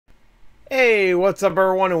Hey, what's up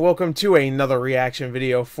everyone, and welcome to another reaction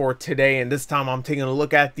video for today. And this time I'm taking a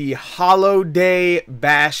look at the Holo-Day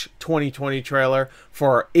Bash 2020 trailer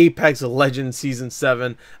for Apex Legends Season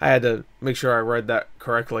 7. I had to make sure I read that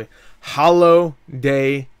correctly.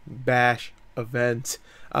 Holo-Day Bash event.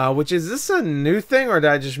 Which, is this a new thing, or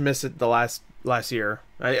did I just miss it the last year?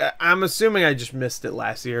 I'm assuming I just missed it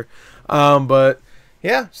last year. But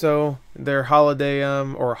yeah, so their holiday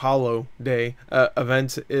or Holo-Day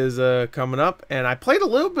event is coming up, and I played a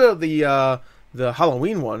little bit of the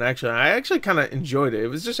Halloween one. Actually, I actually kind of enjoyed it. It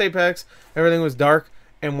was just Apex. Everything was dark,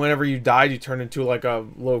 and whenever you died, you turned into like a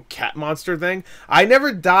little cat monster thing. I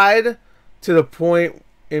never died to the point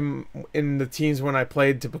in the teams when I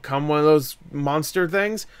played to become one of those monster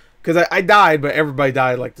things, because I died, but everybody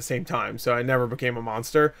died like the same time, so I never became a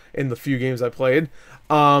monster in the few games I played.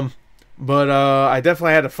 But I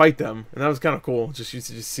definitely had to fight them, and that was kind of cool. Just used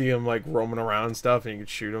to just see them like roaming around and stuff, and you could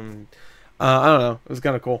shoot them. I don't know, it was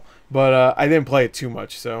kind of cool. But I didn't play it too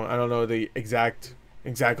much, so I don't know the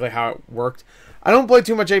exactly how it worked. I don't play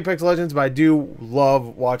too much Apex Legends, but I do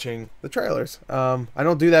love watching the trailers. I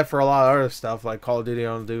don't do that for a lot of other stuff, like Call of Duty. I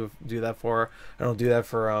don't do that for. I don't do that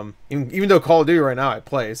for even though Call of Duty right now I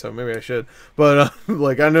play, so maybe I should. But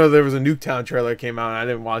like, I know there was a Nuketown trailer that came out, and I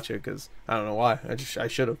didn't watch it because I don't know why. I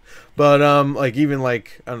should have. But like, even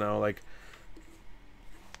like, I don't know, like,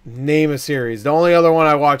 name a series. The only other one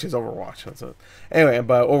I watch is Overwatch. That's it. Anyway,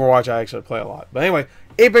 but Overwatch I actually play a lot. But anyway,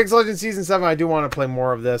 Apex Legends Season 7, I do want to play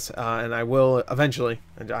more of this, and I will eventually.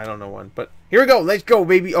 I don't know when, but here we go. Let's go,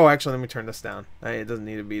 baby. Oh, actually, let me turn this down. It doesn't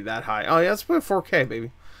need to be that high. Oh, yeah, let's put it 4K,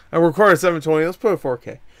 baby. I record at 720. Let's put it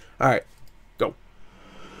 4K. All right, go.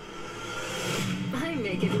 I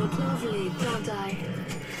make it look lovely, don't I?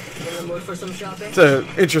 In the mood for some shopping? It's an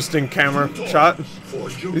interesting camera shot.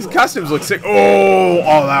 These costumes look sick.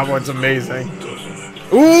 Oh, that one's amazing.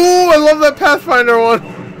 Ooh, I love that Pathfinder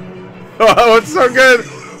one. Oh, it's so good.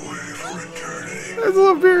 There's a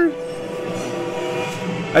little beard.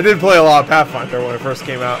 I did play a lot of Pathfinder when it first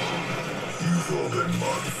came out.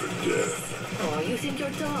 Oh, you think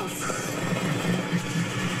you're tough?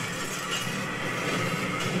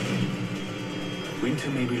 Winter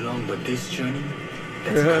may be long, but this journey,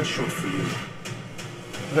 that's cut short for you.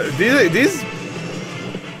 These.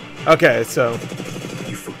 Okay, so.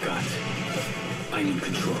 You forgot. I'm in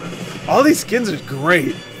control. All these skins are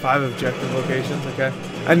great. 5 objective locations. Okay.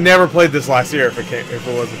 I never played this last year. If it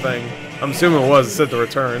was a thing, I'm assuming it was. It said the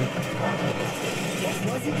return.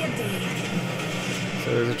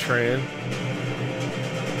 So there's a train.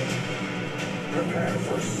 Prepare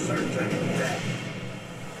for certain death.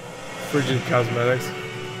 Frigid cosmetics.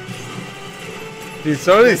 Dude,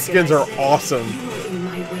 some of these skins are awesome.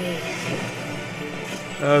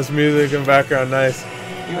 Oh, this music in the background, nice.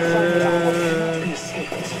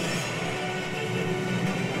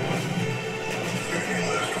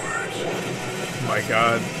 Oh my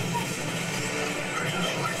god.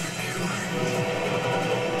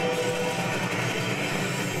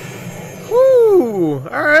 Whoo!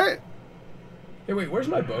 Alright. Hey, wait, where's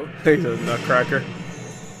my boat? He's a nutcracker.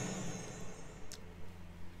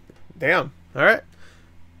 Damn. Alright.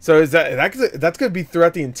 So is that's gonna be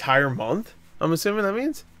throughout the entire month? I'm assuming that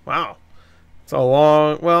means? Wow. It's a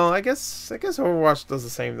long, well, I guess Overwatch does the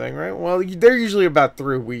same thing, right? Well, they're usually about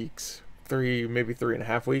 3 weeks. Maybe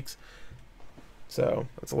 3.5 weeks. So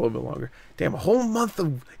that's a little bit longer. Damn, a whole month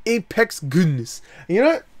of Apex goodness. You know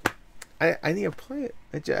what? I need to play it.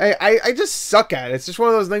 I just suck at it. It's just one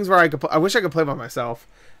of those things where I wish I could play by myself,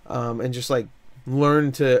 and just like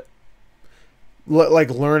learn to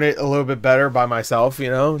learn it a little bit better by myself.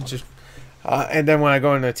 You know, just and then when I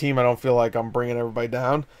go into a team, I don't feel like I'm bringing everybody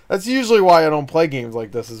down. That's usually why I don't play games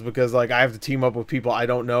like this, is because like I have to team up with people I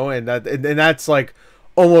don't know, and that's like.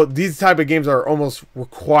 Almost, these type of games are almost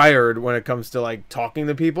required when it comes to like talking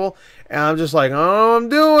to people, and I'm just like, oh, I'm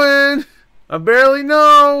doing, I barely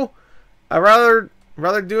know. I'd rather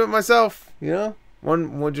do it myself, you know.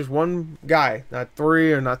 Just one guy, not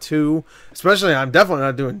 3 or not 2. Especially, I'm definitely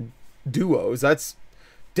not doing duos. That's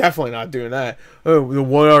definitely not doing that. Oh, the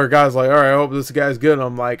one other guy's like, all right, I hope this guy's good. And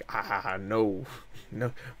I'm like, no.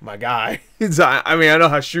 No, my guy. I mean, I know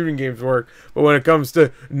how shooting games work, but when it comes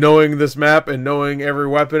to knowing this map and knowing every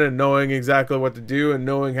weapon and knowing exactly what to do and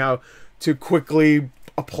knowing how to quickly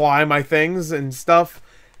apply my things and stuff,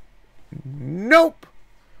 nope.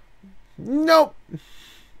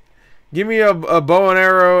 Give me a bow and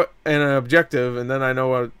arrow and an objective, and then I know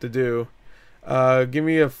what to do. Give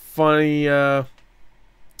me a funny, I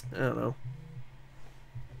don't know.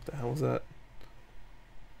 What the hell was that?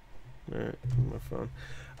 Alright, my phone.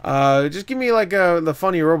 Just give me like the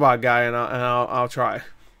funny robot guy, and I'll try.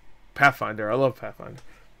 Pathfinder. I love Pathfinder.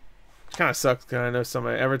 It kind of sucks because I know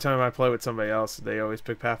somebody, every time I play with somebody else, they always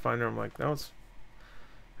pick Pathfinder. I'm like, that was...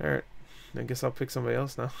 Alright. I guess I'll pick somebody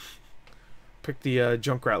else now. Pick the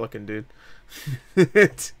Junkrat looking dude.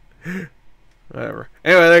 Whatever.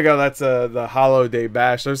 Anyway, there you go. That's the Holo-Day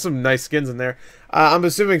bash. There's some nice skins in there. I'm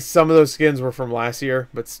assuming some of those skins were from last year,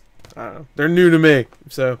 but I don't know. They're new to me,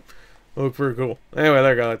 so they look pretty cool. Anyway,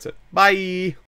 there you go. That's it. Bye!